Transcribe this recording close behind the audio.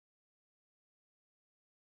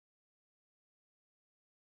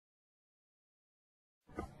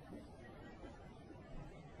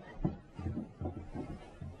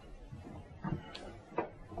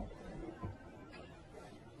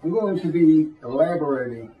I'm going to be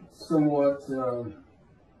elaborating somewhat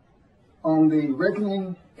on the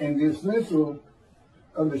reckoning and dismissal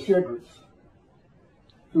of the shepherds,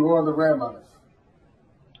 who are the rabbis.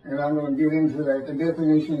 And I'm going to get into that, the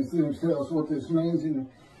definitions themselves, what this means, and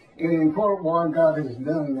in part why God has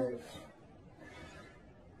done this.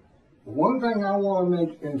 One thing I want to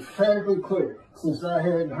make emphatically clear, since I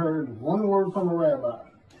hadn't heard one word from a rabbi,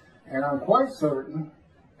 and I'm quite certain,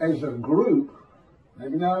 as a group,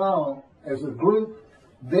 maybe not all, as a group,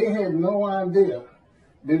 they had no idea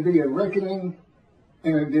there'd be a reckoning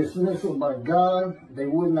and a dismissal by God. They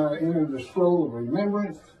would not enter the scroll of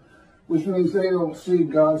remembrance, which means they don't see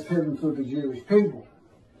God's heaven for the Jewish people,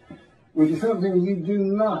 which is something you do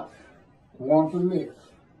not want to miss.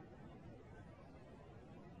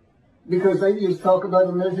 Because they just talk about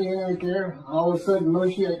the Messianic era. All of a sudden,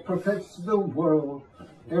 Moshiach perfects the world.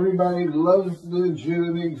 Everybody loves the Jew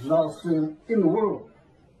and exalts him in the world.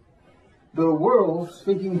 The world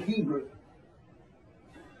speaking Hebrew.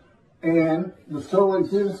 And the sole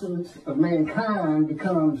existence of mankind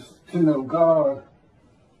becomes to know God.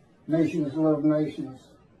 Nations love nations.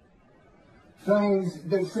 Things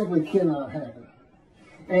that simply cannot happen.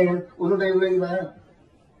 And what do they leave out?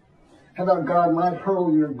 How about God might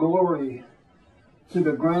hurl your glory to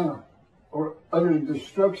the ground or utter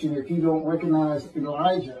destruction if you don't recognize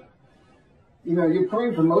Elijah? You know, you're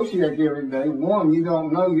praying for Moshiach every day. One, you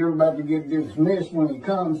don't know you're about to get dismissed when he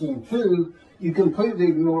comes. And two, you completely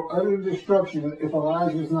ignore utter destruction if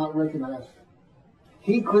Elijah is not recognized.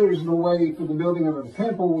 He clears the way for the building of the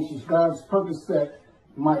temple, which is God's purpose that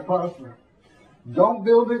might prosper. Don't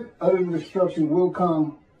build it, utter destruction will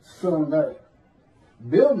come someday.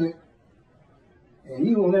 Build it, and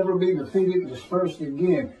you will never be defeated and dispersed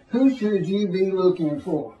again. Who should you be looking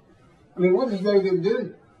for? I mean, what does David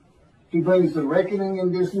do? He brings the reckoning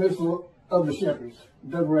and dismissal of the shepherds,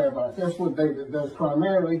 the rabbis. That's what David does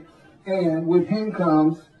primarily. And with him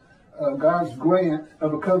comes God's grant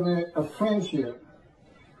of a covenant of friendship,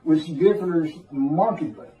 which differs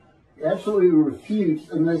markedly, absolutely refutes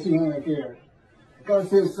a Messianic era. God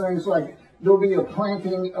says things like, there'll be a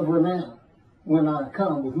planting of renown when I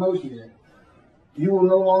come with Moshiach. You will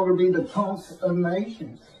no longer be the taunts of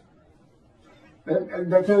nations.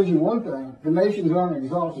 That tells you one thing. The nations aren't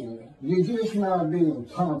exalting you. You're just not being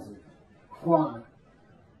taunted. Why?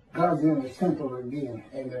 God's in his temple again.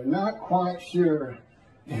 And they're not quite sure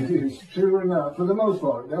it is true or not. For the most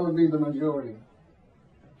part, that would be the majority.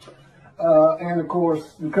 And of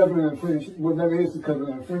course, the covenant of friendship, well, that is the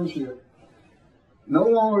covenant of friendship. No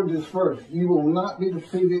longer dispersed. You will not be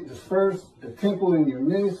defeated, dispersed. The temple in your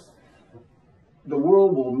midst. The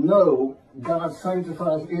world will know God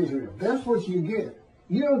sanctifies Israel. That's what you get.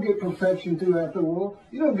 You don't get perfection throughout the world.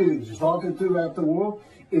 You don't get exalted throughout the world.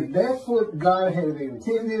 If that's what God had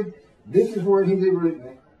intended, this is where he did written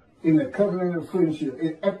it. In the covenant of friendship.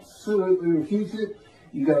 It absolutely refutes it.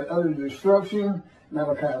 You got utter destruction.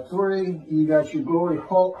 Malachi 3. You got your glory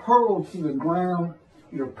hurled to the ground.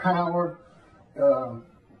 Your power.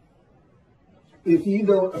 If you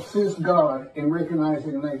don't assist God in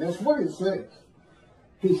recognizing the name. That's what it says.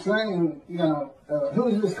 He's saying, you know, who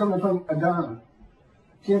is this coming from? Adament,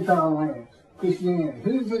 Gentile lands, Christianity.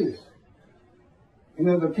 Who's this? You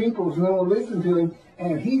know, the people's no listen to him,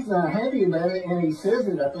 and he's not happy about it, and he says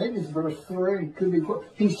it, I think it's verse 3, could be,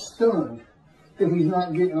 he's stunned that he's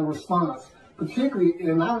not getting a response. Particularly,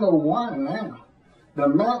 and I know why now, the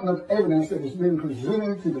mountain of evidence that has been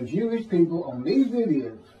presented to the Jewish people on these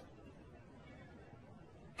videos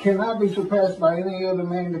cannot be surpassed by any other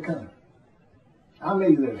man to come. I'm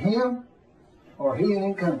either him or he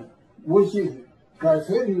ain't coming. Which is it? God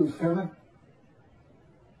said he was coming.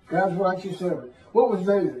 God's righteous servant. What was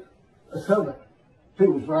David? A servant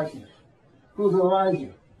who was righteous. Who was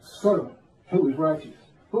Elijah? Servant who was righteous.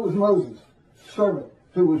 Who was Moses? Servant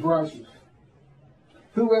who was righteous.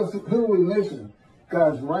 Who else? Who was missing?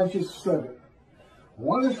 God's righteous servant.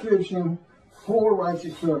 One description, 4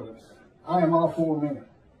 righteous servants. I am all 4 men.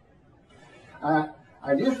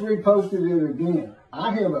 I just reposted it again.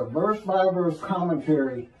 I have a verse-by-verse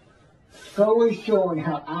commentary solely showing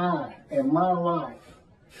how I and my life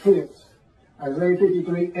fits Isaiah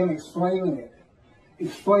 53 and explaining it.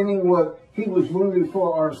 Explaining what he was wounded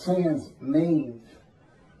for our sins means.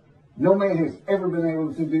 No man has ever been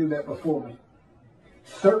able to do that before me.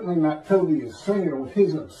 Certainly not Toby a singer with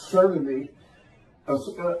his absurdity.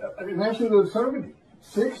 An absolute absurdity.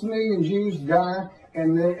 6 million Jews die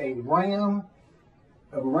and then a ram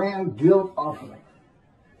guilt offering.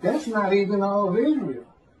 That's not even all of Israel.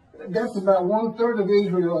 That's about 1/3 of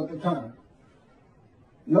Israel at the time.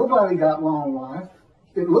 Nobody got long life.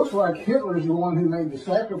 It looks like Hitler's the one who made the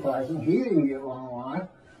sacrifice, and he didn't get long life.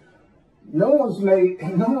 No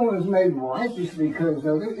one is made righteous because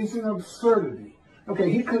of it. It's an absurdity.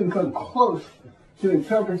 Okay, he couldn't come close to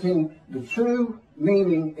interpreting the true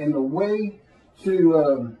meaning and the way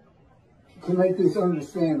to make this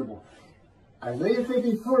understandable. Isaiah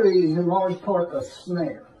 53 is in large part a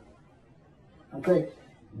snare. Okay,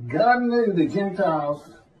 God knew the Gentiles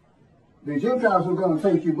were going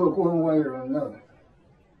to take your book one way or another.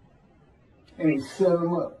 And he set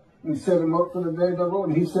them up. He set them up for the day of the Lord,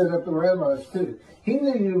 and he set up the rabbis too. He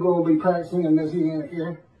knew you were going to be practicing the Messianic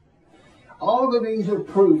era. All of these are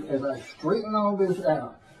proof, as I straighten all this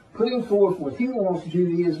out, putting forth what he wants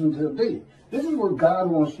Judaism to be. This is what God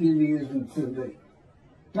wants Judaism to be.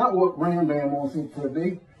 Not what Rambam wants it to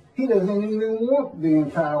be. He doesn't even want the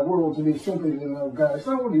entire world to be simply to know God. It's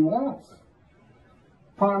not what he wants.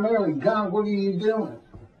 Primarily, God, what are you doing?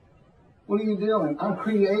 What are you doing? I'm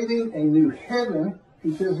creating a new heaven,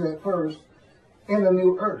 he says that first, and a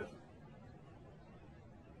new earth.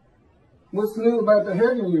 What's new about the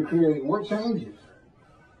heaven you're creating? What changes?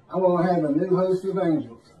 I want to have a new host of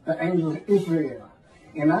angels, the angels of Israel.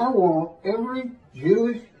 And I want every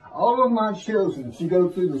Jewish, all of my children to go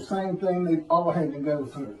through the same thing they've all had to go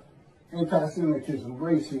through. Anti-Semitism,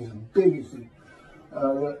 racism, bigotry,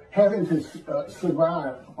 having to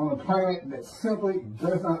survive on a planet that simply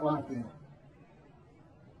does not like them.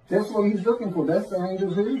 That's what he's looking for. That's the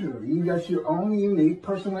angels of Israel. You got your own unique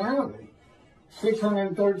personality.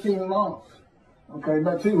 613 laws. Okay,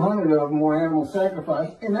 about 200 of them were animal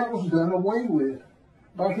sacrifice, and that was done away with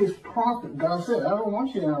by his prophet. God said, I don't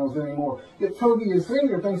want your animals anymore. Yet Toby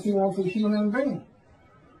Singer thinks he wants a human being.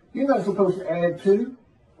 You're not supposed to add to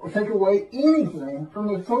or take away anything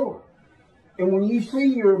from the Torah. And when you see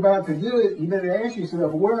you're about to do it, you better ask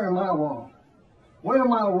yourself, where am I wrong? Where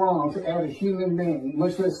am I wrong to add a human being,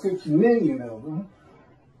 much less 6 million of them?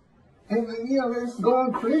 And, you know, let's go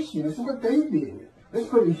on Christian. That's what they did. Let's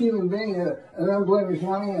put a human being in an unblemished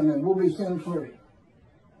lamb and we'll be sin free.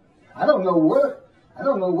 I don't know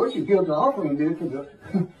what your guilt offering did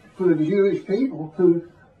for the Jewish people who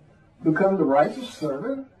become the righteous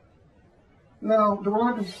servant. No, the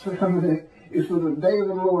righteous servant is for the day of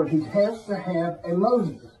the Lord. He has to have a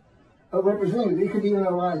Moses, a representative. It could be an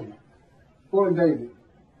Elijah or a David.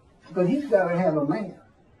 But he's got to have a man.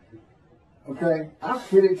 Okay? I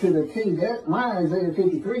fit it to the T. My Isaiah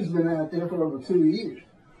 53 has been out there for over 2 years.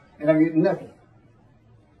 And I get nothing.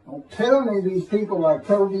 Don't tell me these people like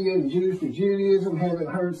Toby and Jews for Judaism haven't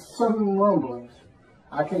heard some rumblings.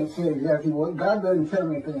 I can't say exactly what. God doesn't tell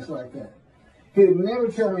me things like that. He'll never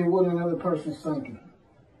tell me what another person's thinking.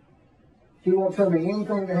 He won't tell me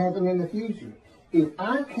anything to happen in the future. If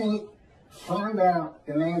I can't find out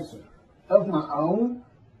an answer of my own,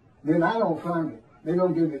 then I don't find it. They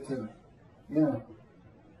don't give it to me. You know.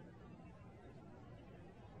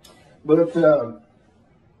 But,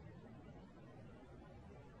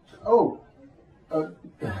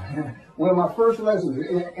 one of my first lessons,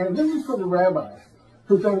 and this is for the rabbis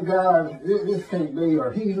who think God, this can't be,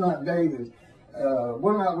 or he's not David.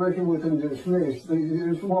 We're not working with him to dismiss. They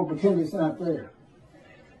just want to pretend it's not there.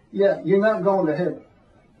 Yeah, you're not going to heaven.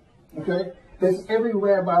 Okay? That's every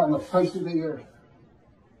rabbi on the face of the earth.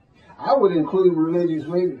 I would include religious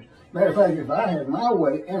leaders. Matter of fact, if I had my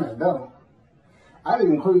way, and I don't, I'd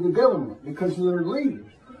include the government because they're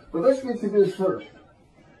leaders. But let's get to this first.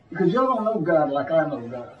 Because y'all don't know God like I know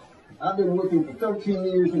God. I've been looking for 13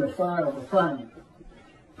 years in a fire of refinement,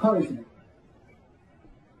 punishment,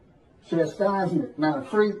 chastisement,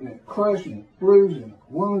 maltreatment, crushing, bruising,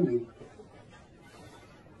 wounding.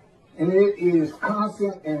 And it is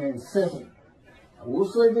constant and incessant. I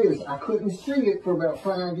will say this, I couldn't see it for about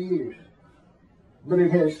 5 years, but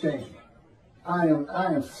it has changed. I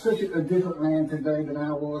am such a different man today than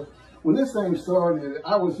I was. When this thing started,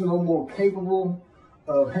 I was no more capable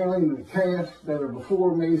of handling the tasks that are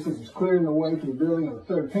before me, such as clearing the way for the building of the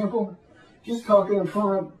third temple, just talking in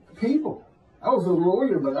front of people. I was a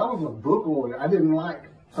lawyer, but I was a book lawyer. I didn't like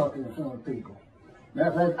talking in front of people. Matter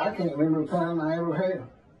of fact, I can't remember a time I ever had.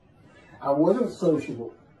 I wasn't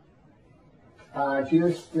sociable. I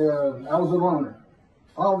was a loner.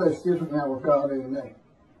 All that's different now with God in me.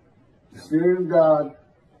 The Spirit of God,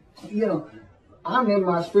 you know, I'm in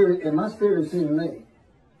my spirit, and my spirit's in me.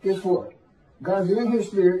 Guess what? God's in his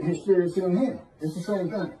spirit's in him. It's the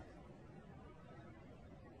same thing.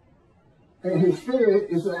 And his spirit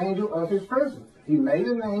is the angel of his presence. He made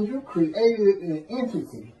an angel, created an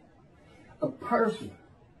entity, a person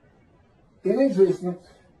in existence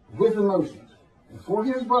with emotions. And for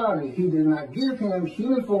his body, he did not give him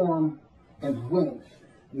human form and wings.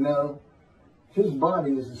 No, His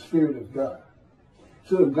body is the Spirit of God.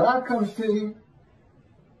 So if God comes to you,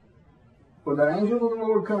 or the angel of the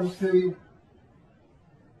Lord comes to you,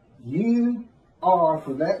 you are,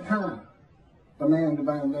 for that time, a man in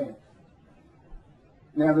divine man.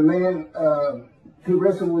 Now the man who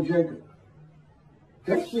wrestled with Jacob,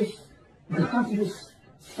 that's just, God just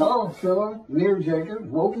saw a fellow near Jacob,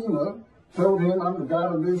 woke him up, told him, I'm the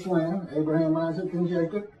God of this land, Abraham, Isaac, and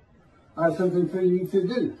Jacob. I have something for you to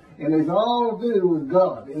do. And it's all to do with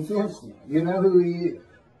God. It's instant. You know who he is.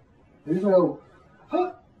 There's no,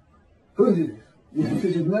 huh? Who's this?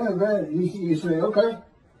 There's none of that. You say, okay,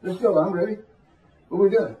 let's go. I'm ready. What we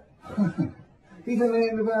doing? He's a man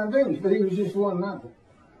of divine things, but he was just one nothing.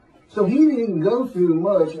 So he didn't go through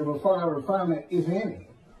much of a fire of refinement, if any.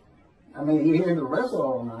 I mean, he had to wrestle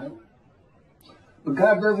all night. But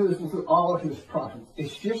God does this with all of his prophets.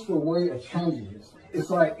 It's just the way it changes. It's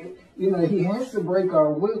like, you know, he has to break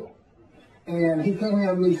our will. And he can't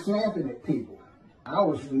have me snapping at people. I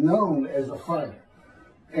was known as a fighter.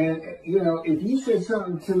 And, you know, if you said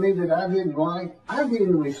something to me that I didn't like, I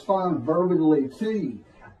didn't respond verbally to you.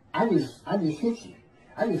 I just hit you.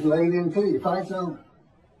 I just laid into you. Fight's on.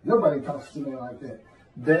 Nobody talks to me like that.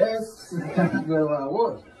 That's kind of who I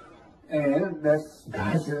was. And that's,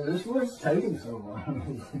 God said, this was taking so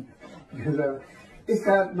long. Because it's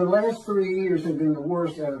got, the last 3 years have been the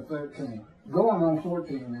worst out of 13. Going on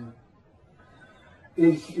 14 now.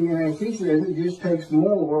 It's, you know, as he says, it just takes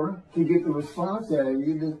more to get the response out of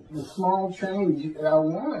you, the small change that I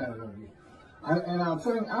want out of you. And I'll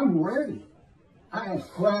tell you, I'm ready. I am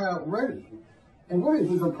flat out ready. And what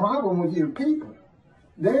is the problem with your people?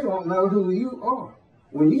 They don't know who you are.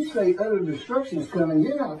 When you say utter destruction is coming,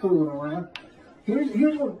 you're not fooling around.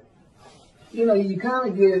 Here's what, you know, you kind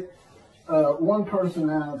of get one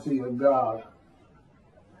personality of God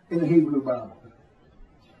in the Hebrew Bible.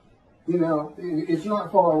 You know, it's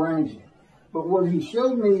not far ranging. But what he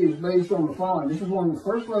showed me is based on the following. This is one of the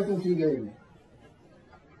first lessons he gave me.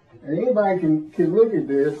 And anybody can look at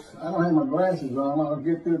this. I don't have my glasses on. I'll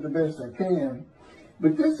get through it the best I can.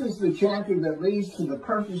 But this is the chapter that leads to the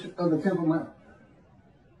purpose of the Temple Mount.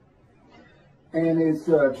 And it's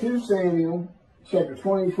 2 Samuel chapter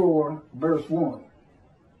 24, verse 1.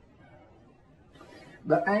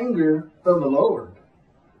 The anger of the Lord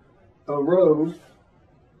arose.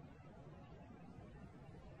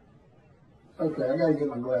 Okay, I gotta get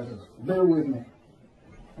my glasses. Bear with me.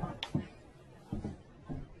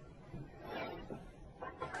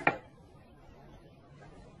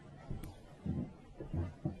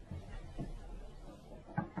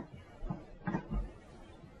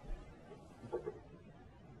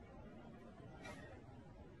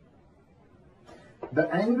 The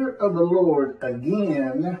anger of the Lord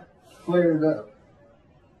again flared up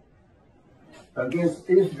against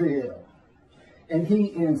Israel. And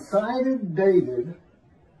he incited David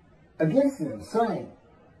against them, saying,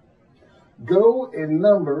 go and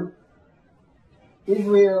number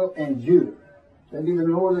Israel and Judah. That'd be the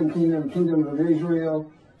northern kingdom, kingdom of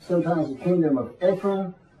Israel, sometimes the kingdom of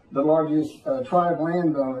Ephraim, the largest tribe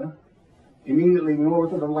landowner, immediately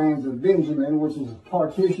north of the lands of Benjamin, which is a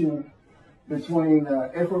partition between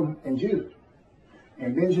Ephraim and Judah.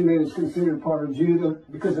 And Benjamin is considered part of Judah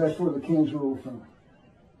because that's where the kings rule from.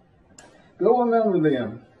 Go and number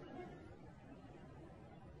them.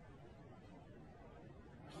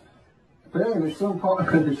 Apparently there's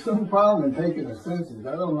some problem in taking the census.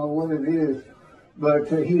 I don't know what it is, but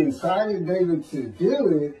he incited David to do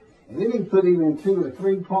it, and then he put him into a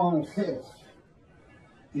 3-pronged test.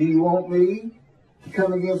 Do you want me to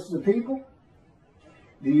come against the people?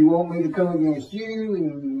 Do you want me to come against you?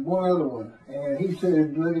 And one other one. And he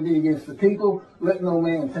said, let it be against the people. Let no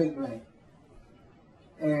man take me.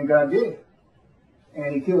 And God did.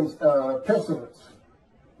 And he kills pestilence.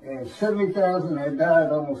 And 70,000 had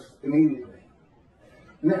died almost immediately.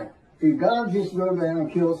 Now, did God just go down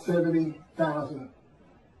and kill 70,000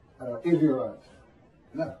 Israelites?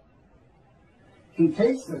 No. He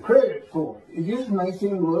takes the credit for it. It just makes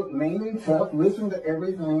him look mean and tough. Listen to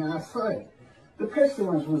everything I say. The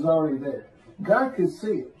pestilence was already there. God could see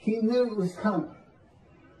it. He knew it was coming.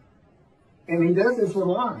 And he does this a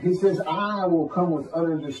lot. He says, I will come with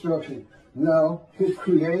utter destruction. No, his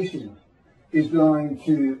creation is going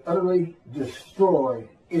to utterly destroy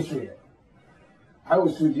Israel. I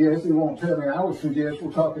would suggest, he won't tell me, I would suggest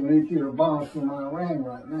we're talking nuclear bombs from Iran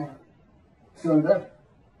right now. Someday.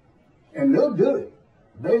 And they'll do it.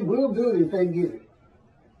 They will do it if they get it.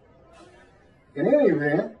 In any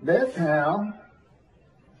event, that's how.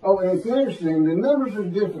 Oh, and it's interesting, the numbers are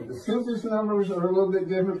different. The census numbers are a little bit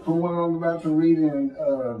different from what I'm about to read in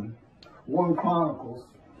 1 Chronicles.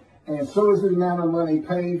 And so is the amount of money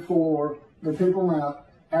paid for the Temple Mount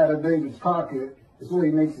out of David's pocket, is what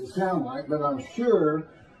he makes it sound like, but I'm sure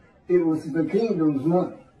it was the kingdom's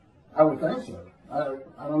money. I would think so.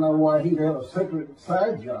 I don't know why he'd have a separate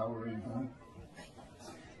side job or anything.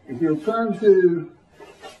 If you'll turn to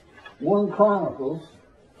 1 Chronicles,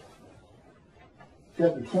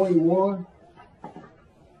 chapter 21,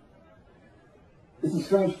 it's the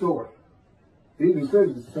same story. It even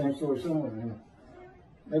says it's the same story somewhere in here.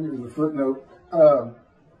 Maybe there's a footnote.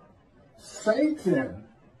 Satan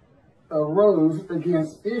arose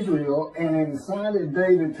against Israel and incited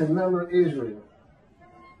David to number Israel.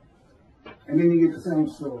 And then you get the same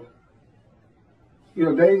story. You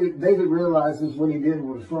know, David realizes what he did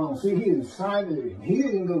was wrong. See, he incited him. He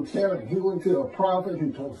didn't go tell him. He went to a prophet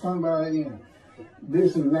who told somebody and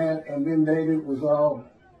this and that. And then David was all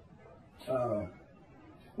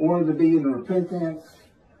wanted to be in repentance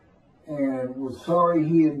and was sorry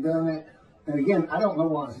he had done it. And again, I don't know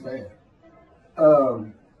why it's bad.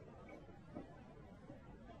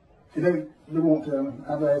 Today, they won't tell me.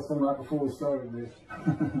 I've asked them right before we started this.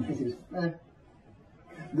 They just,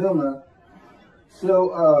 they'll know.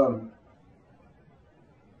 So,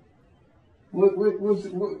 what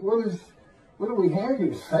do we have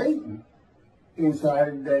here? Satan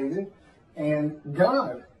incited David, and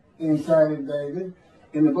God incited David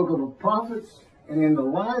in the book of the prophets, and in the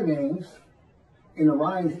writings,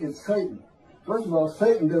 it's Satan. First of all,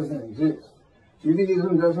 Satan doesn't exist.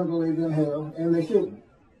 Judaism doesn't believe in hell, and they shouldn't.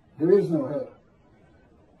 There is no hell.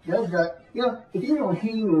 God's got, you know, if you don't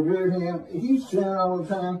heed or revere him, if you sin all the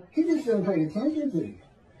time, he just doesn't pay attention to you.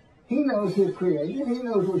 He knows his creation. He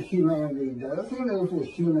knows what humanity does. He knows what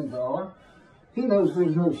humans are. He knows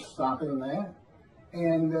there's no stopping that.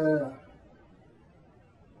 And,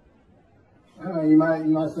 I don't know, you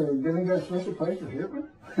might say, didn't he got a special place for Hitler?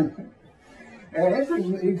 And that's what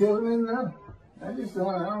he tells me no. I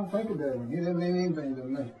don't think about him. He doesn't mean anything to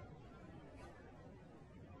me.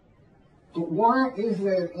 But why is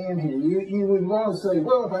that in here? You would want to say,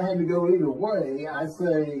 well, if I had to go either way, I'd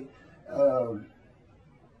say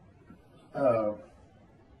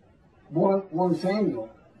 1 Samuel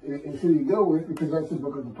is who you go with, because that's the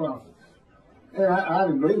book of the prophets. And I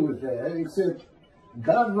agree with that, except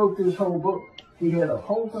God wrote this whole book. He had a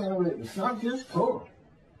whole thing written. It's not just Torah.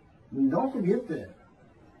 Don't forget that.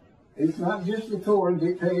 It's not just the Torah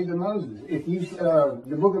dictated to Moses. If you,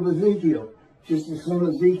 the book of Ezekiel, just as soon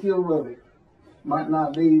as Ezekiel wrote it. Might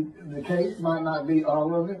not be the case, might not be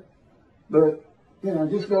all of it, but, you know,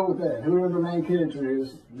 just go with that. Whoever the main character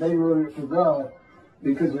is, they wrote it for God,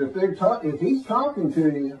 because if he's talking to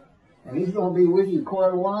you, and he's going to be with you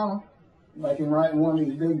quite a while, like in writing one of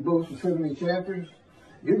these big books of 70 chapters,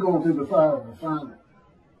 you're going through the fire of refinement.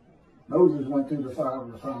 Moses went through the fire of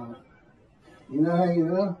refinement. You know how you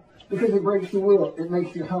know? Because it breaks your will. It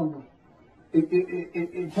makes you humble.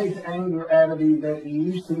 It takes anger out of you that you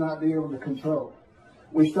used to not be able to control.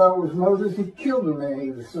 We start with Moses. He killed a man.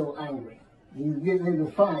 He was so angry. He was getting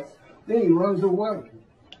into fights. Then he runs away.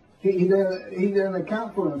 He doesn't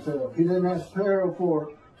account for himself. He doesn't ask Pharaoh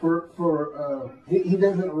he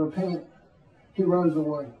doesn't repent. He runs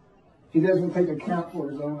away. He doesn't take account for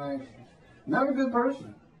his own actions. Not a good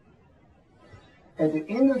person. At the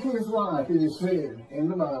end of his life, it is said in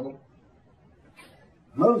the Bible,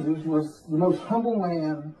 Moses was the most humble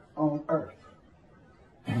man on earth.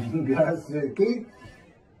 And God said, Keith,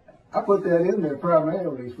 I put that in there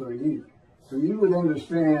primarily for you. So you would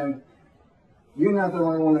understand you're not the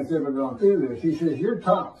only one that's ever gone through this. He says, you're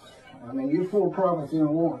tops. I mean, you're 4 prophets in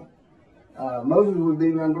one. Moses would be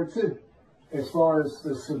number 2 as far as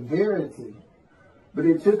the severity. But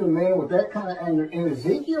it took a man with that kind of anger. And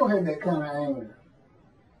Ezekiel had that kind of anger.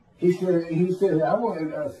 He said, I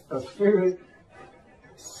wanted a spirit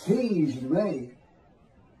seized me,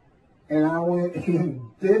 and I went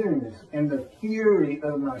in bitterness and the fury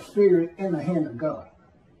of my spirit in the hand of God.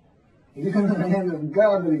 He's in the hand of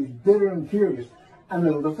God, but he's bitter and furious. I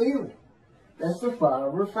know the feeling. That's the fire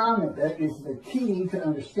of refinement. That is the key to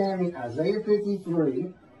understanding Isaiah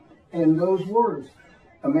 53 and those words.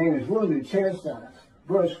 A man is wounded, chastised,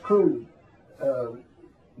 brushed, crude,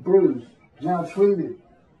 bruised, maltreated,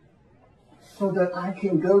 so that I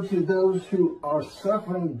can go to those who are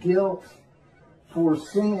suffering guilt for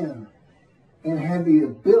sin and have the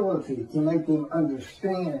ability to make them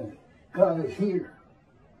understand God is here.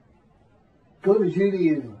 Go to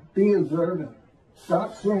Judaism. Be observant.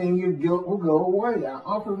 Stop sinning. Your guilt will go away. I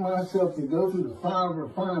offer myself to go through the fire of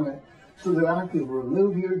refinement so that I can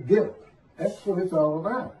remove your guilt. That's what it's all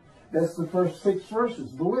about. That's the first 6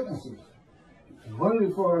 verses, the witnesses.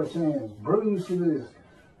 Wounded for our sins, bruised for this,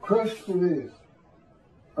 crushed for this,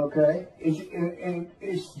 Okay?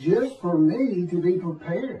 It's just for me to be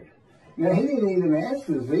prepared. Now, he didn't even ask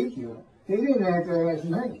Ezekiel. He didn't have to ask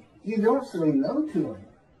me. You don't say no to him.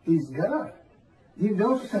 He's God. You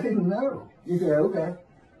don't say no. You say, okay.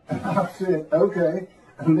 I've said, okay,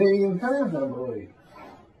 1,000,000 times, I believe.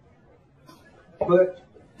 But,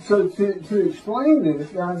 so to explain this,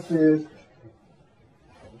 God says,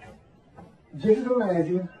 just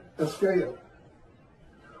imagine a scale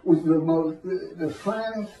with the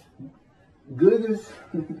finest, goodest,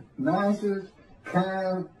 nicest,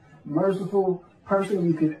 kind, merciful person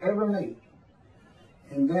you could ever meet.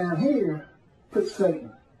 And down here, put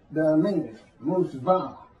Satan, the meanest, most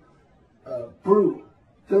vile, brutal,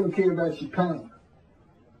 doesn't care about your pain.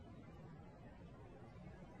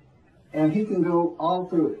 And he can go all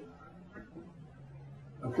through it.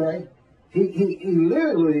 Okay? He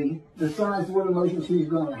literally decides what emotions he's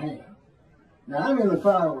going to have. Now, I'm in the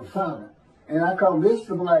fire of refinement, and I call this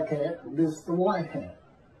the black hat, this the white hat.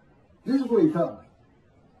 This is what he taught me.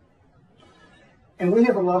 And we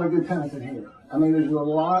have a lot of good times in here. I mean, there's a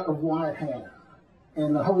lot of white hat,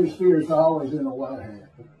 and the Holy Spirit's always in the white hat.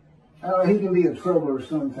 He can be a troubler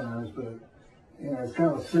sometimes, but you know, it's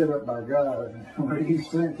kind of set up by God, where he's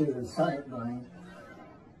sent to incite things.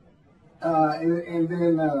 And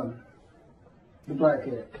then the black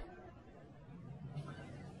hat.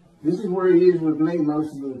 This is where he is with me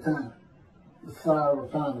most of the time. The fire of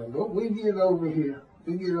refinement. But we get over here.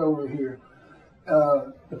 We get over here.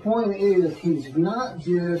 The point is, he's not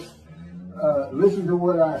just listen to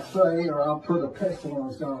what I say, or I'll put a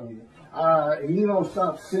pestilence on you. If you don't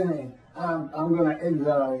stop sinning, I'm going to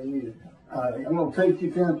exile you. I'm going to take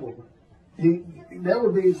your temple. That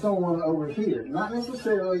would be someone over here, not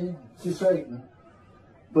necessarily to Satan,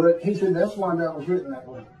 but he said that's why that was written that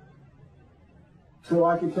way. So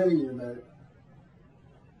I can tell you about it.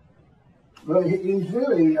 But he's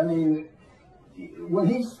really, I mean, when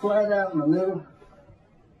he's flat out in the middle,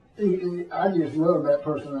 I just love that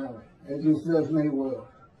personality. It just does me well.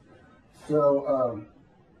 So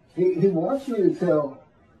he wants me to tell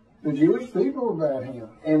the Jewish people about him.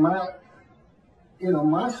 And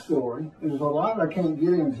my story, there's a lot I can't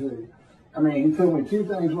get into. I mean, he told me two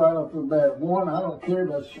things right off the bat. One, I don't care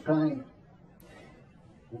about your pain.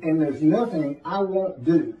 And there's nothing I won't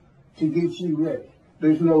do to get you ready.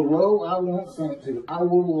 There's no low I won't send to. I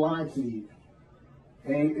will lie to you.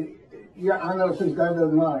 And yeah, I know since God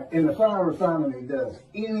doesn't lie. In the fire of refinement, he does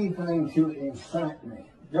anything to incite me.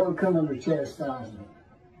 That would come under chastisement.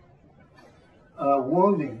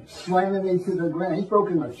 Wounding, slamming me to the ground. He's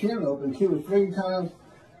broken my chin open 2 or 3 times.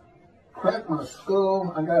 Cracked my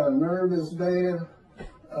skull. I got a nerve that's bad.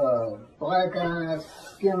 Black eyes,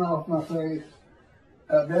 skin off my face.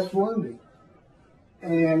 That's wounding.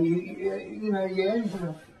 And you ask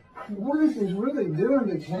yourself, what is this really doing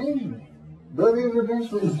to change me? But it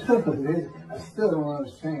eventually does. I still don't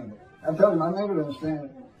understand it. I told him I never understand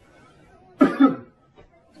it.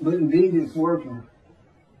 But indeed it's working.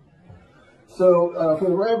 So for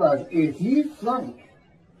the rabbis, if you think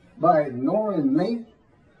by ignoring me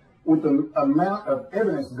with the amount of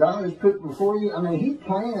evidence God has put before you, I mean, he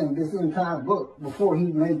planned this entire book before he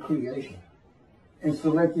made creation and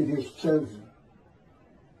selected his chosen.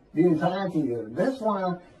 The entirety of it. That's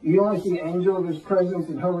why you only see angel of his presence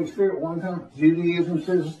and Holy Spirit one time. Judaism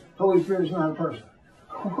says Holy Spirit is not a person.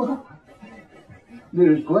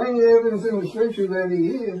 There's plenty of evidence in the scripture that he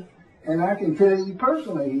is, and I can tell you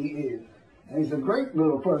personally he is. And he's a great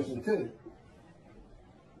little person too.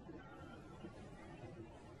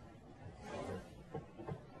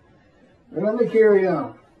 But let me carry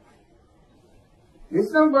on.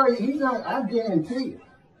 It's nobody, he's not, I guarantee you.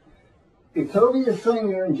 If Toby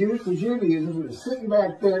Singer and Jews for Judaism was sitting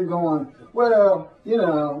back there going, well,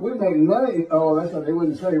 we make money. Oh, that's what they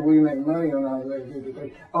wouldn't say, we make money on Isaiah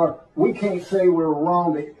 53. Or we can't say we're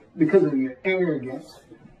wrong because of your arrogance.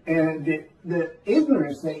 And the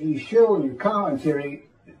ignorance that you show in your commentary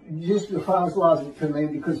just defies logic to me,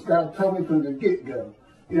 because God told me from the get-go.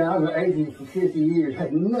 I was an atheist for 50 years,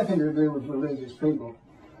 had nothing to do with religious people.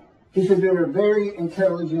 He said they're very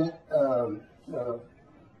intelligent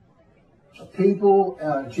people.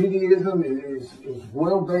 Judaism is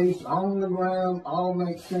well-based, on the ground, all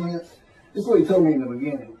makes sense. This is what he told me in the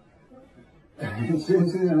beginning. And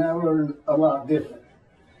since then, I learned a lot different.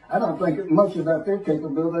 I don't think much about their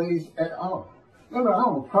capabilities at all. Remember,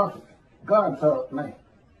 I'm a prophet. God taught me.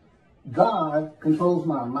 God controls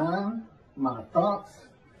my mind, my thoughts,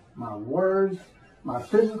 my words, my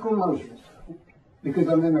physical motions, because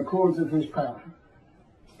I'm in the cords of his power.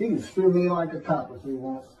 He can screw me like a top if he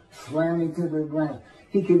wants, slam me to the ground.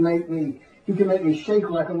 He can make me shake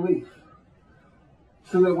like a leaf.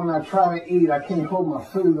 so that when I try to eat, I can't hold my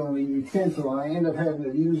food on the utensil, and I end up having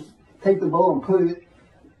to take the bowl and put it,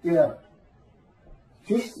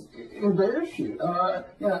 just embarrass you. I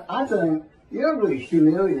think you're really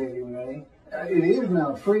humiliating me. It is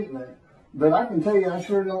maltreatment, but I can tell you, I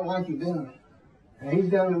sure don't like you doing it. And he's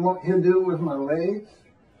done it. He'll do it with my legs,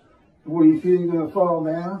 where you feel you're going to fall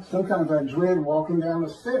down. Sometimes I dread walking down the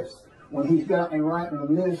steps when he's got me right in the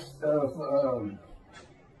midst of.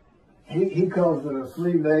 He calls it a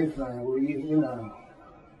 3-day thing, where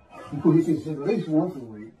which is at least once a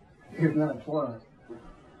week, if not twice.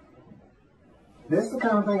 That's the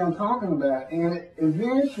kind of thing I'm talking about, and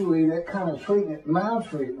eventually that kind of treatment,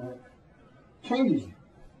 maltreatment, changes you.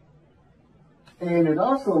 And it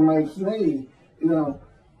also makes me, I know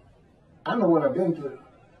what I've been through.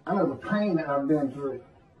 I know the pain that I've been through.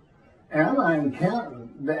 And I'm not even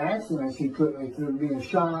counting the accidents he put me through, being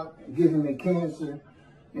shot, giving me cancer,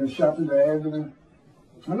 shot through the abdomen.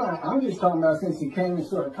 I'm just talking about since he came and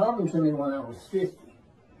started talking to me when I was 50.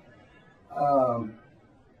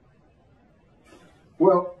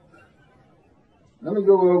 Well, let me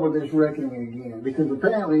go over this reckoning again, because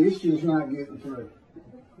apparently it's just not getting through.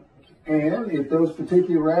 And if those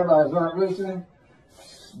particular rabbis aren't listening,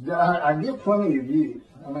 I get plenty of views.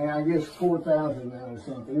 I mean, I guess 4,000 now or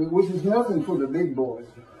something, which is nothing for the big boys.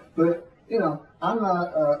 But, I'm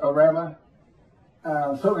not a rabbi.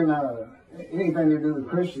 Certainly not anything to do with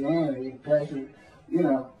Christianity, Pastor.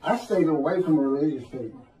 I stayed away from religious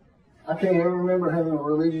people. I can't ever remember having a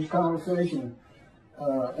religious conversation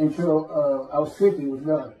until I was 50 with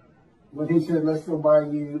God, when he said, let's go buy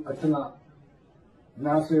you a Tanakh. And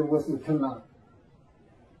I said, what's the Tanakh?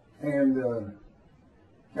 And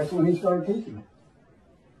that's when he started teaching me.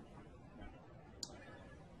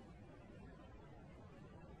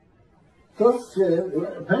 Thus said,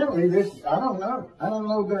 apparently I don't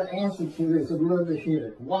know the answer to this. I'd love to hear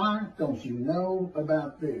it. Why don't you know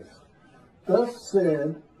about this? Thus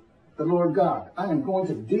said the Lord God, I am going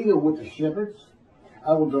to deal with the shepherds.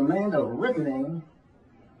 I will demand a reckoning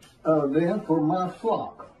of them for my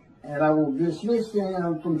flock, and I will dismiss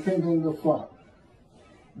them from tending the flock.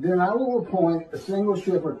 Then I will appoint a single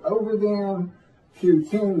shepherd over them to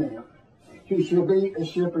tend them. He shall be a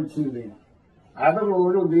shepherd to them. I, the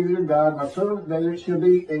Lord, will be their God. My servant David shall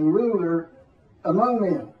be a ruler among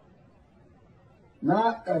them,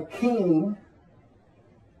 not a king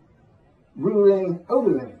ruling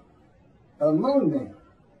over them, among them.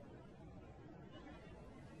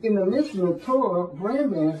 In the Mishnah Torah,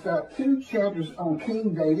 Rambam's got 2 chapters on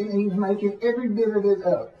King David, and he's making every bit of it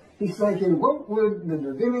up. He's thinking, what would the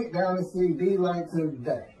Davidic dynasty be like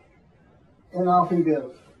today? And off he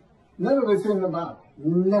goes. None of it's in the Bible.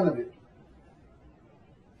 None of it.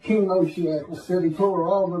 King Moshiach will study Torah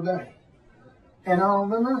all the day and all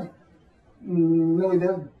the night. No, he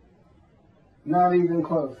doesn't. Not even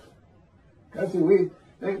close. That's it.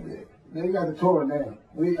 They got the Torah down.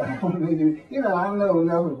 I don't need to, I know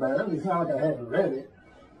enough about it. It's not like I haven't read it,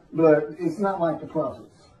 but it's not like the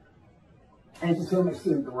prophets. And to some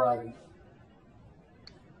extent, the writings.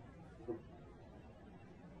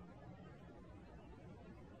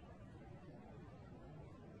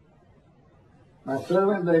 My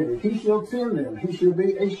servant David, he shall tend them. He shall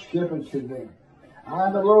be a shepherd to them.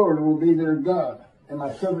 I, the Lord, will be their God, and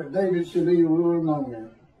my servant David shall be a ruler among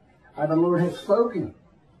them. I, the Lord, have spoken,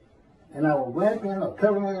 and I will grant them a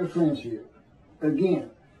covenant of friendship. Again,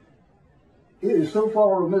 it is so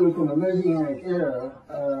far removed from the Messianic era.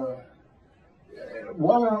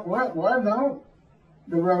 Why don't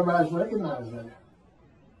the rabbis recognize that?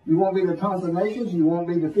 You won't be the tongues of nations. You won't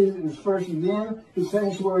be defeated and dispersed again. His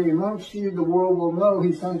sanctuary amongst you, the world will know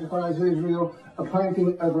he sanctifies Israel, a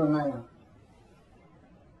planting of renown.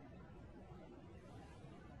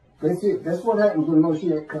 That's it. That's what happens when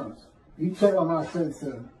Moshiach comes. You tell him I said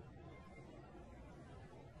so.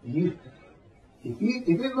 If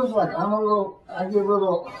it looks like I get a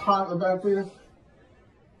little hot about this,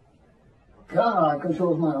 God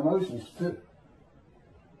controls my emotions too.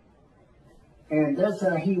 And that's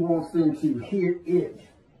how he wants them to hear it.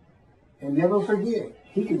 And never forget,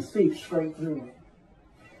 he can speak straight through me.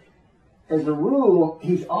 As a rule,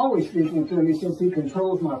 he's always speaking through me since he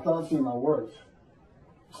controls my thoughts and my words.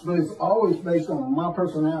 But it's always based on my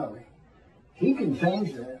personality. He can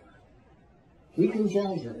change that. He can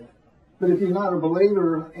change that. But if you're not a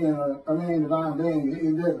believer in a man divine being,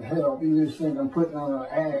 it doesn't help. You just think I'm putting on an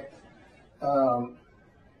act.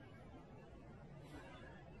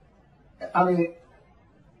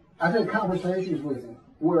 I've had conversations with him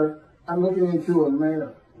where I'm looking into a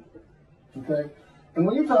mirror, okay? And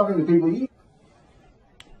when you're talking to people,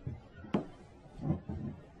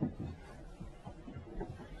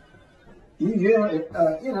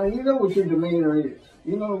 You know what your demeanor is.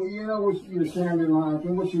 You know what you're sounding like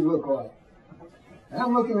and what you look like. And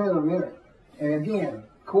I'm looking at a mirror, and again,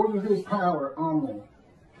 according to His power on me,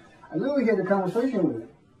 I literally had a conversation with Him.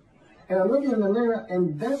 And I look in the mirror,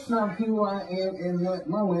 and that's not who I am in that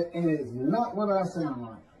moment, and it's not what I sound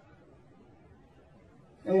like.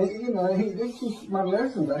 And, it's just my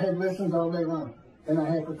lessons. I had lessons all day long, and I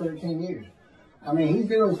had for 13 years. I mean, He's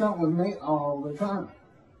doing something with me all the time.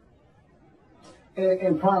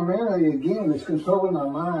 And primarily, again, it's controlling my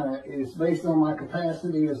mind. It's based on my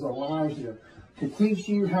capacity as Elijah to teach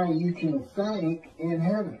you how you can think in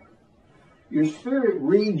heaven. Your spirit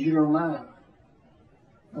reads your mind.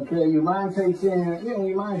 Okay, your mind takes in,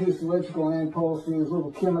 your mind has electrical impulses,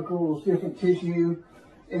 little chemicals, different tissue,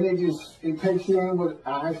 and it takes in what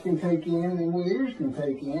eyes can take in and what ears can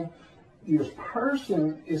take in. Your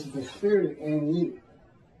person is the spirit in you.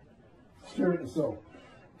 Spirit and soul.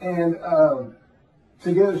 And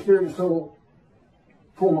together, spirit and soul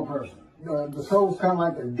form a person. The soul's kind of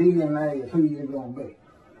like the DNA of who you're going to be.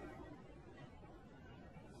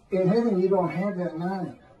 In heaven, you don't have that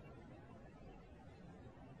mind.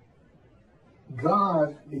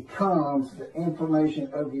 God becomes the information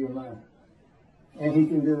of your mind. And He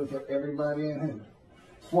can do it for everybody in heaven.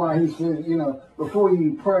 That's why He said, before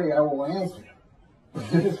you pray, I will answer.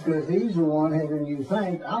 Just because He's the one having you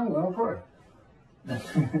think, I'm going to pray.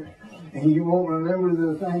 And you won't remember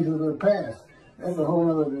the things of the past. That's a whole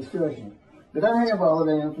other discussion. But I have all of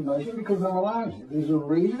that information because I'm Elijah. There's a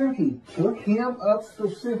reason He took him up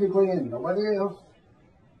specifically and nobody else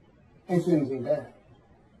and sends him back.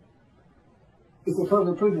 It's a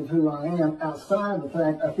further proof of who I am outside the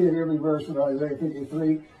fact I fit every verse of Isaiah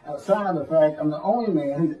 53, outside the fact I'm the only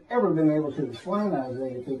man who's ever been able to explain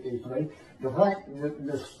Isaiah 53. The fact that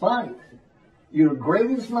despite your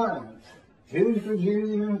greatest minds, Jews for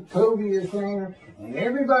Julian, Toby is saying, and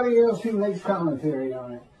everybody else who makes commentary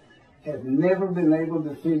on it, have never been able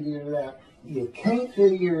to figure it out. You can't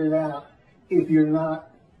figure it out if you're not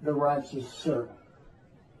the righteous servant.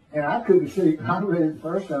 And I couldn't see, I read it the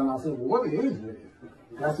first time, I said, what is this?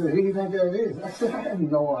 I said, who do you think that is? I said, I have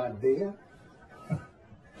no idea.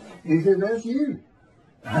 He said, that's you.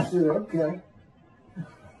 I said, okay.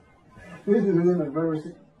 This is in a verse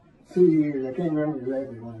 2 years, I can't remember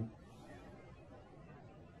exactly when.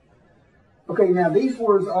 Okay, now these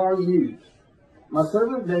words are used. My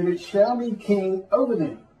servant David shall be king over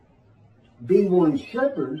them. Be one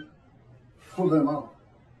shepherd for them all.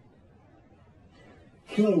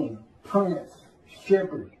 King, prince,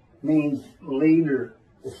 shepherd means leader.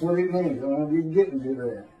 That's what it means. I don't want to be getting to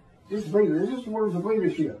that. Just leader. This is words of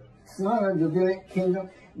leadership. It's not a divine kingdom.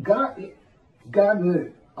 God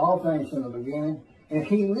knew all things from the beginning. And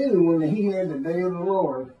He knew when He had the day of the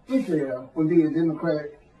Lord, Israel would be a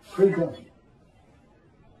democratic free country.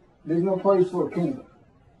 There's no place for a kingdom.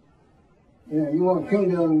 You want a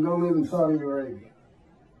kingdom, go live in Saudi Arabia.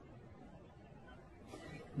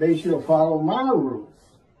 They shall follow my rules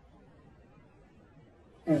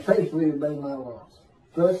and faithfully obey my laws.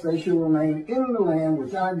 Thus they shall remain in the land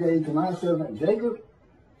which I gave to my servant Jacob,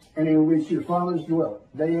 and in which your fathers dwelt.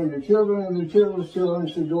 They and their children and their children's children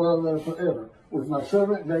shall dwell there forever, with my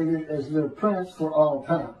servant David as their prince for all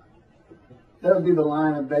time. That would be the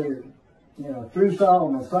line of David. Through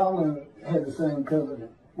Solomon. Solomon had the same covenant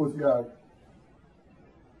with God.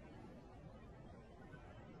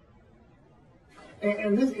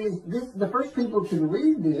 And the first people to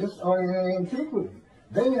read this are in antiquity.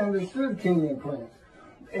 They understood king and prince.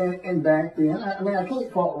 And back then, I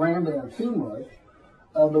can't fault Rambam too much,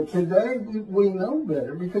 but today we know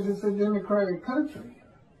better because it's a democratic country.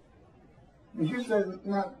 It's just that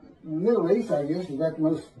not Middle East, I guess, you got the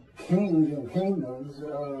most kings and kingdoms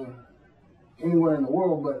anywhere in the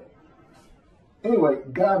world, but anyway,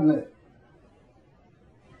 God knew.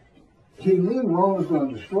 He knew Rome was going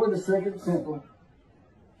to destroy the second temple.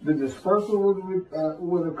 The dispersal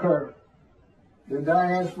would occur. The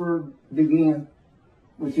diaspora began,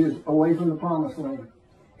 which is away from the promised land.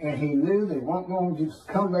 And He knew they weren't going to just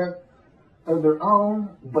come back of their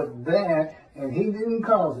own, but that, and He didn't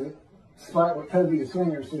cause it, despite what Toby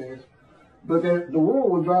Singer says, but that the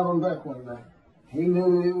world would drive them back one day. He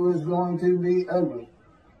knew it was going to be ugly.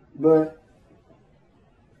 But,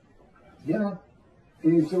 he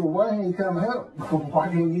said, well, why didn't you come help? Why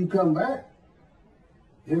didn't you come back?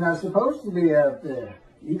 You're not supposed to be out there.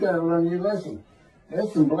 You got to learn your lesson.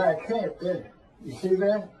 That's some black hat there. You see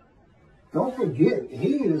that? Don't forget,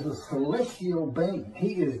 He is a celestial being.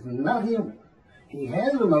 He is not human. He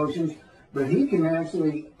has emotions, but He can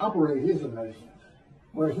actually operate His emotions,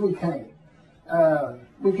 whereas we can't.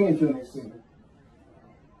 We can't to an extent.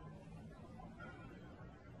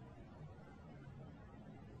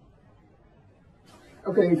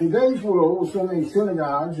 Okay, in today's world, with so many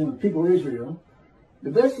synagogues and people of Israel, the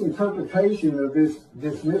best interpretation of this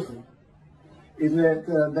dismissal is that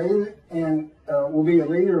will be a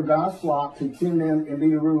leader of God's flock to tend them and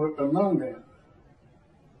be a ruler among them.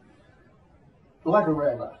 Like a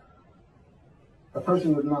rabbi, a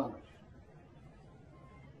person with knowledge,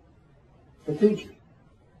 a teacher.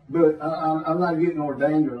 But I'm not getting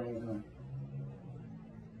ordained or anything.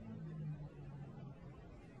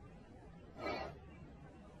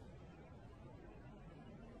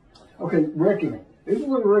 Okay, reckoning. This is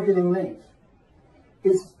what reckoning means.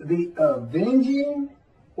 It's the avenging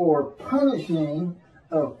or punishing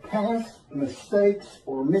of past mistakes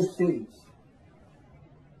or misdeeds.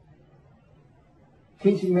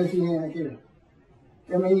 Teaching Messianic here.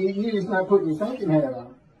 I mean, you're just not putting your thinking hat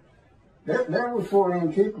on. That was for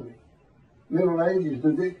antiquity, Middle Ages.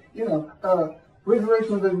 But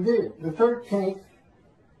resurrection of the dead, the 13th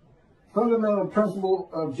fundamental principle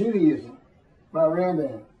of Judaism by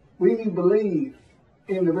Rambam. We believe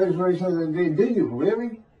in the resurrection of the dead. Do you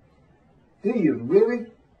really? Do you really?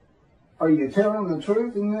 Are you telling the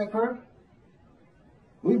truth in that part?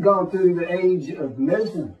 We've gone through the age of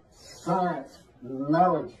medicine, science,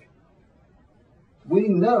 knowledge. We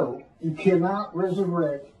know you cannot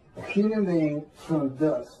resurrect a human being from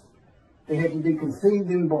dust. They have to be conceived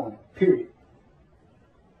and born, period.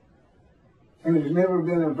 And there's never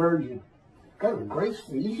been a virgin. God, grace.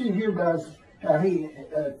 You should hear about how he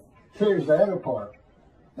tears that apart.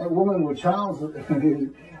 That woman with child,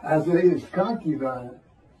 Isaiah's concubine,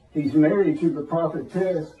 he's married to the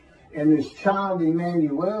prophetess, and this child,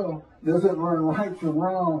 Emmanuel, doesn't learn right from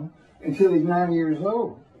wrong until he's 9 years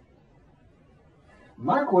old.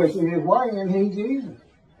 My question is, why isn't he Jesus?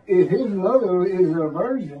 If his mother is a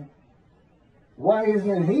virgin, why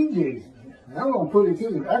isn't he Jesus? I'm going to put it to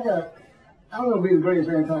you. I'm going to be the greatest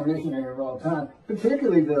anti-missionary of all time,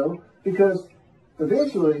 particularly, though, because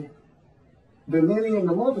eventually the many and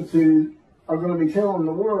the multitude are going to be telling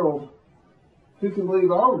the world who can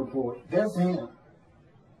believe our report. That's him.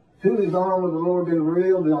 Who is arm of the Lord been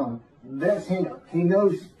revealed on? That's him. He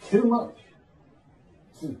knows too much.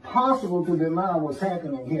 It's impossible to deny what's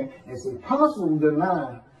happening here. It's impossible to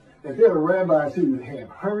deny that there are rabbis who have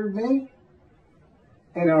heard me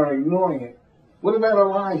and are ignoring it. What about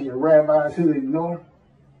Elijah? Rabbis who ignore?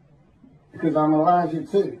 Because I'm Elijah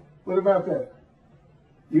too. What about that?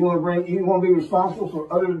 You want to be responsible for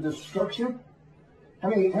utter destruction? How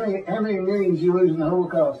many millions did you lose in the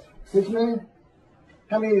Holocaust? 6 million?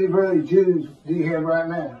 How many Israeli Jews do you have right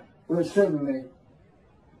now? Well, it's 7 million.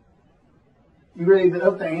 You ready to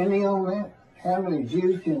up the ante on that? How many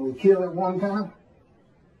Jews can we kill at one time?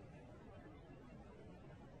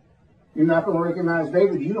 You're not going to recognize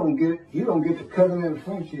David. You don't get the covenant of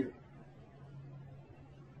friendship.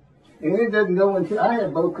 And it doesn't go into. I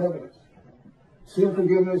have both covenants. Sin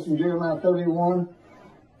forgiveness in Jeremiah 31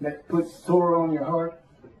 that puts Torah on your heart,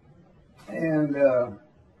 and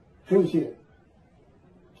friendship.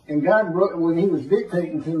 And God wrote, when he was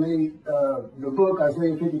dictating to me the book,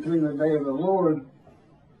 Isaiah 53, the day of the Lord,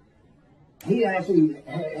 he actually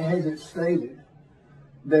has it stated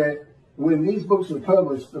that when these books are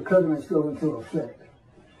published, the covenants go into effect.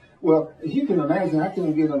 Well, as you can imagine, I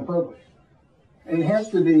can't get them published. And it has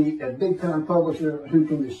to be a big-time publisher who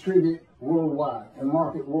can distribute worldwide and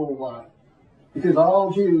market worldwide. Because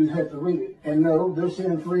all Jews have to read it and know they're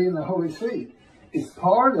sin-free in the Holy Seed. It's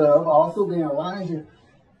part of also being Elijah.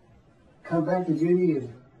 Come back to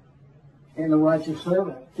Judaism. And the righteous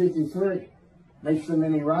servant, 53. Makes so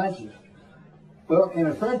many righteous. Well, in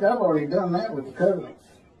effect, I've already done that with the covenants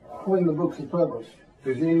when the books are published. If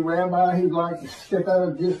there's any rabbi who'd like to step out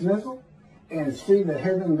of dismissal and see the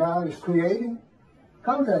heaven God is creating,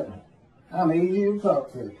 contact me. I'm easy to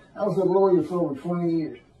talk to. I was a lawyer for over 20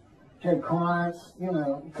 years. Had clients,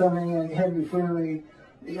 come in, had to be friendly.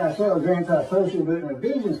 I said I was antisocial, but in a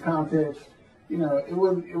business context, it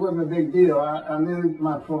wasn't a big deal. I knew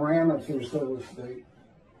my parameters, so to speak.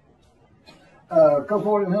 Come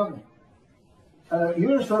forward and help me.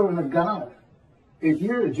 You're a servant of God. If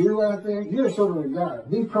you're a Jew out there, you're a servant of God.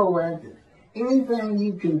 Be proactive. Anything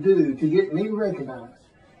you can do to get me recognized,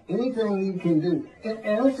 anything you can do. And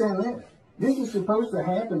understand this. This is supposed to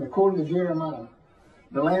happen according to Jeremiah.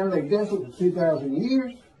 The land lay desolate for 2,000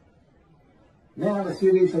 years. Now the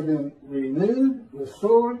cities have been renewed,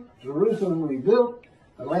 restored, Jerusalem rebuilt,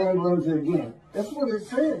 the land blooms again. That's what it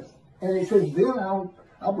says. And it says, then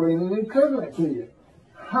I'll bring a new covenant to you.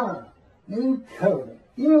 New covenant.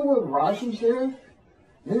 You know what Rashi says?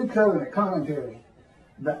 New covenant commentary.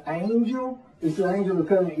 The angel is the angel of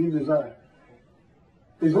the covenant you desire.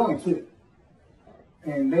 There's only two.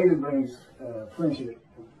 And David brings friendship.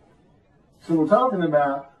 So we're talking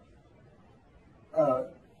about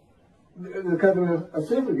the covenant of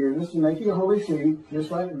sin forgiveness to make you a holy seed,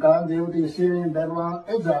 just like God did with the Assyrian Babylon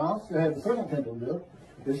exiles that had the second temple built.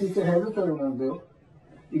 This is to have the third one built.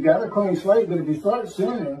 You got a clean slate, but if you start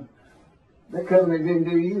sinning, that covenant didn't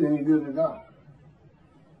do you any good to God.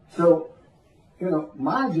 So,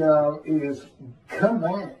 my job is come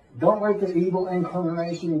back. Don't let the evil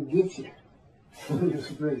inclination get you, so to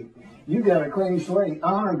speak. You got a clean slate.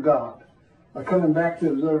 Honor God by coming back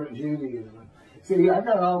to observant Judaism. See, I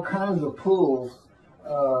got all kinds of pulls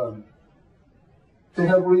to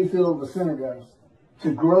help refill the synagogues,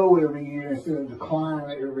 to grow every year instead of decline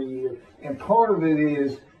every year. And part of it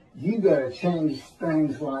is you got to change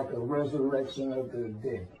things like a resurrection of the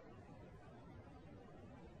dead.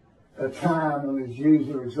 A time when the Jews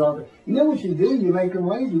are exalted. You know what you do? You make them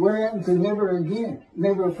lazy. What happens to never again?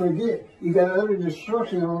 Never forget. You got utter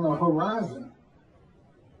destruction on the horizon.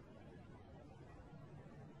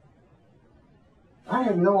 I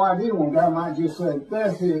have no idea when God might just say,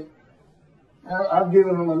 that's it. I've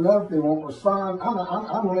given them enough. They won't respond.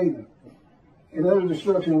 I'm leaving. And utter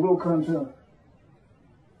destruction will come to them.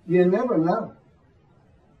 You never know.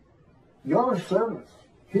 You're servants.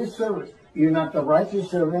 His servants. You're not the righteous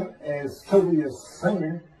servant, as Toby is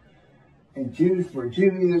saying. And Jews for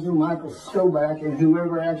Judaism, Michael Skoback, and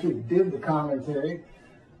whoever actually did the commentary,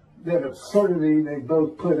 that absurdity they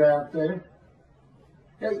both put out there.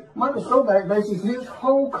 Michael Skoback bases his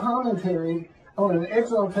whole commentary on an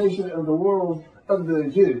exaltation of the world of the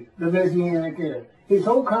Jew, the Messianic era. His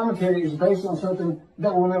whole commentary is based on something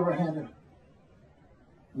that will never happen.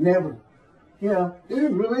 Never. These are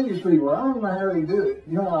religious people. I don't know how they do it.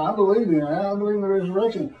 I believe in it. I believe in the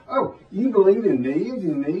resurrection. Oh, you believe in millions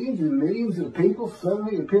and millions and millions of people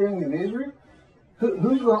suddenly appearing in Israel?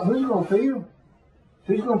 Who's going to feed them?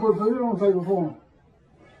 Who's going to put food on the table for them?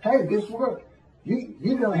 Hey, guess what?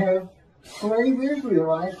 You're going to have slave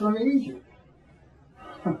Israelites from Egypt.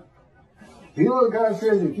 You know what God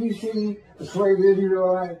says? If you see a slave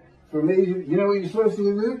Israelite from Egypt, you know what you're supposed to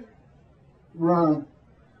do? Run.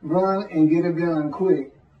 Run and get a gun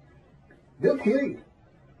quick. They'll kill you.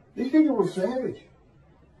 These people were savage.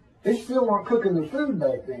 They still weren't cooking the food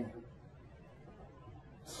back then.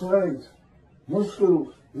 Slaves. No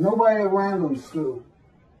schools. Nobody around them school.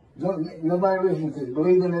 Nobody listening to it.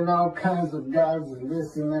 Believing in all kinds of gods and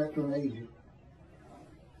this and that from Egypt.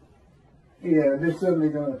 Yeah, they're suddenly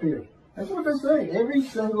going to appear. That's what they say. Every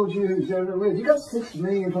single Jew who's ever lived. You got 6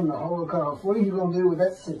 million from the Holocaust. What are you going to do with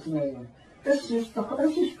that 6 million? That's just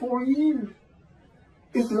 4 years.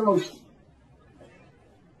 It's the most.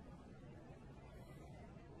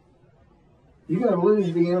 You're going to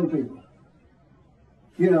lose the young people.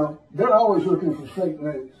 They're always looking for fake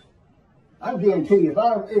news. I guarantee you,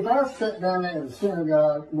 if I sat down there in the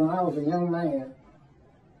synagogue when I was a young man,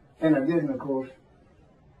 and I didn't, of course,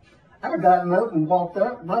 I'd have gotten up and walked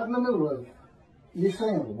out right in the middle of it. You're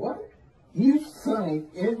saying, what? You think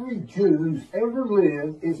every Jew who's ever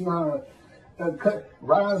lived is not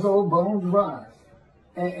rise, old bones, rise.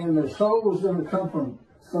 And their soul is going to come from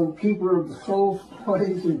some keeper of the soul's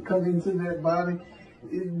place and come into that body.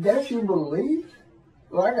 That's your belief?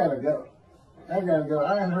 Well, I got to go.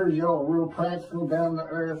 I heard y'all real practical, down to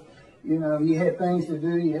earth. You had things to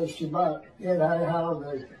do. You had Shabbat. You had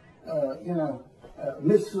holidays.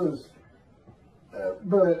 Mitzvahs.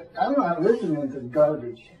 But I'm not listening to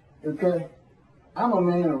garbage, okay? I'm a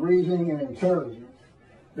man of reasoning and intelligence.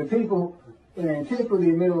 The people in antiquity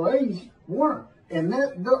and Middle Age weren't. And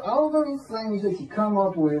all those things that you come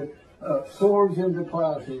up with, swords into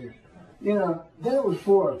plowshares, that was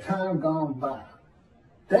for a time gone by.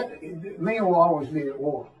 Man will always be at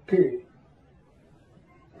war, period.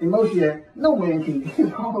 In Moshiach, no man can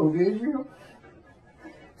get all of Israel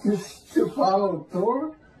to follow the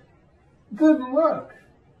Torah. Good luck.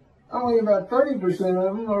 Only about 30%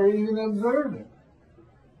 of them are even observant.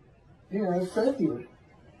 It's secular.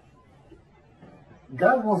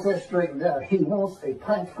 God wants that straightened out. He wants a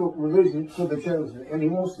practical religion for the chosen. And he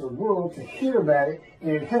wants the world to hear about it.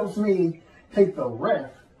 And it helps me take the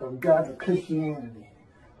wrath of God to Christianity.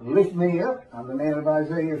 Lift me up. I'm the man of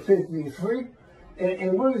Isaiah 53.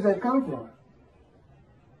 And where does that come from?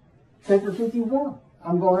 Chapter 51.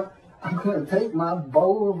 I'm going to take my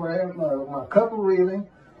bowl of wrath, my cup of reeling,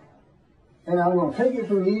 and I'm going to take it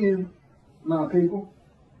from you, my people,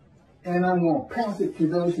 and I'm going to pass it to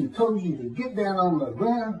those who told you to get down on the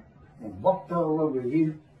ground and walked all over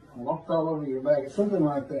you, and walked all over your back, something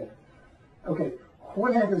like that. Okay,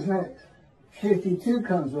 what happens next? 52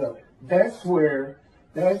 comes up. That's where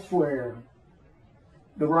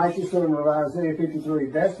the righteous servant of Isaiah 53.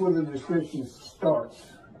 That's where the description starts.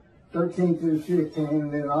 13 through 15,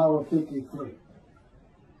 and then all of 53.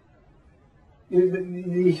 Do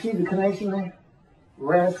you see the connection there?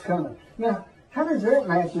 Wrath coming. Now, how does that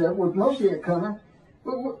match up with Moshiach coming?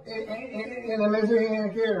 And a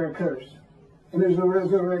Messianic era occurs. And there's a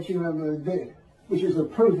resurrection of the dead, which is a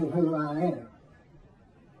proof of who I am.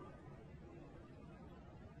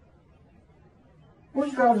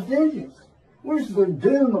 Where's God's vengeance? Where's the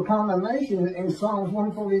doom upon the nation in Psalms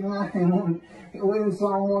 149, in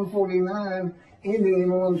Psalm 149, ending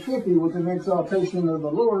in 150 with an exaltation of the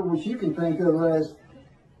Lord, which you can think of as,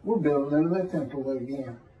 we're building the temple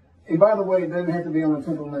again. And by the way, it doesn't have to be on the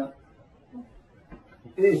Temple Mount.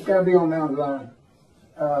 It's got to be on Mount Zion.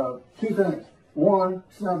 Two things. One,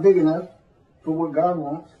 it's not big enough for what God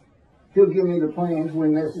wants. He'll give me the plans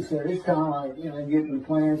when necessary. It's kind of like, getting the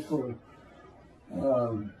plans for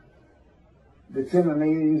the tenant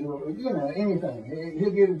meetings or, anything.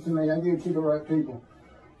 He'll give it to me. I give it to the right people.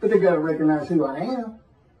 But they got to recognize who I am.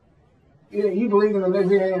 You believe in the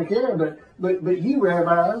Messianic era, but you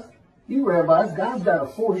rabbis, God's got to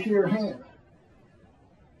force your hand.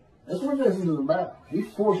 That's what this is about. He's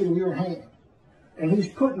forcing your hand. And he's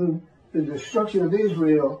putting the destruction of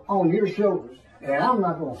Israel on your shoulders. And I'm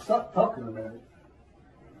not going to stop talking about it.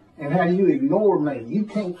 And how you ignore me. You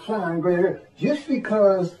can't find greater just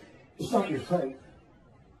because it's not your faith.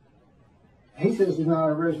 He says he's not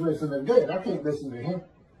a resurrection of the dead. I can't listen to him.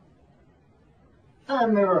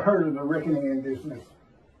 I've never heard of the reckoning and dismissal.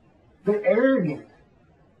 They're arrogant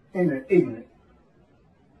and they're ignorant.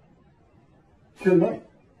 To me.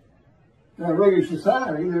 Now, regular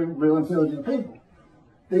society, they're real intelligent people.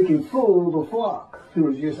 They can fool the flock who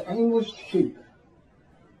are just aimless sheep.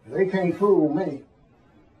 They can't fool me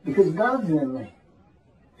because God's in me.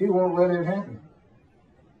 He won't let it happen.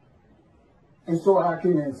 And so I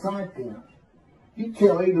can incite them. You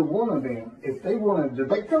tell either one of them, if they want to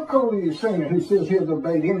debate, don't call you a singer who says he'll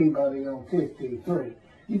debate anybody on 53.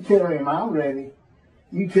 You tell him I'm ready.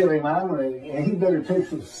 You tell him I'm ready. And he better take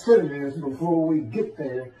some sedatives before we get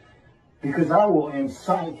there, because I will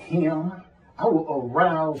incite him. I will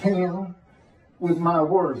arouse him with my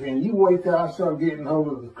words. And you wait till I start getting hold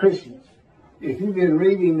of the Christians. If you've been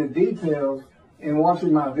reading the details and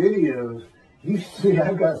watching my videos, you see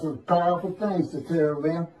I've got some powerful things to tell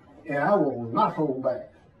them, and I will not hold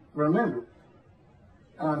back. Remember,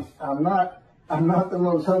 I'm not the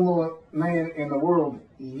most humble man in the world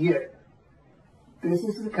yet. This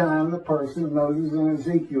is the kind of person Moses and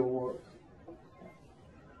Ezekiel was.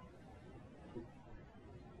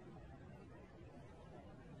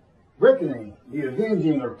 Reckoning, the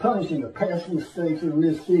avenging or punishing of past mistakes or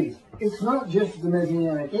misdeeds. It's not just the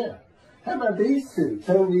Messianic era. How about these two,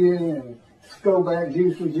 Tobiah and Skoback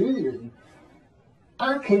Jews for Judaism?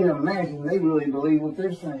 I can't imagine they really believe what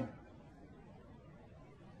they're saying.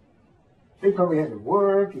 They probably had to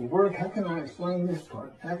work and work. How can I explain this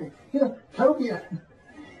part? Tobiah's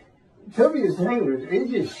language, it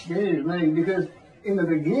just scares me, because in the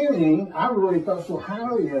beginning, I really thought so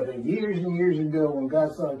highly of it. Years and years ago when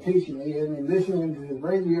God started teaching me, and listening to his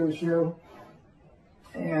radio show,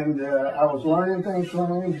 and I was learning things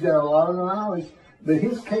from him. He's got a lot of knowledge, but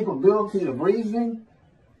his capability of reasoning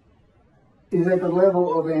is at the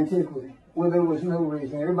level of antiquity, where there was no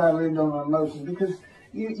reason. Everybody lived on emotions, because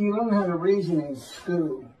you learn how to reason in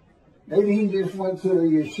school. Maybe he just went to a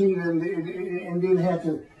yeshiva and didn't have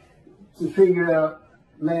to figure out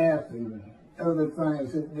math and other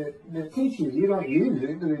things that teach you. You don't use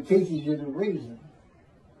it, but it teaches you to reason.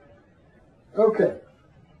 Okay,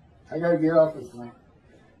 I got to get off this thing.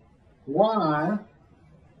 Why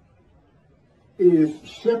is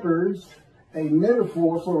shepherds a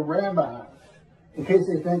metaphor for rabbis? In case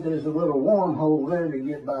they think there's a little wormhole there to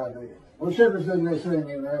get by there. Well, shepherds doesn't necessarily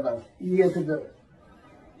mean rabbis. Yes, it does.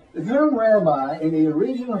 The term rabbi in the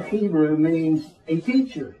original Hebrew means a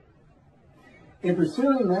teacher. In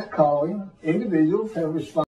pursuing that calling, individuals have responsibility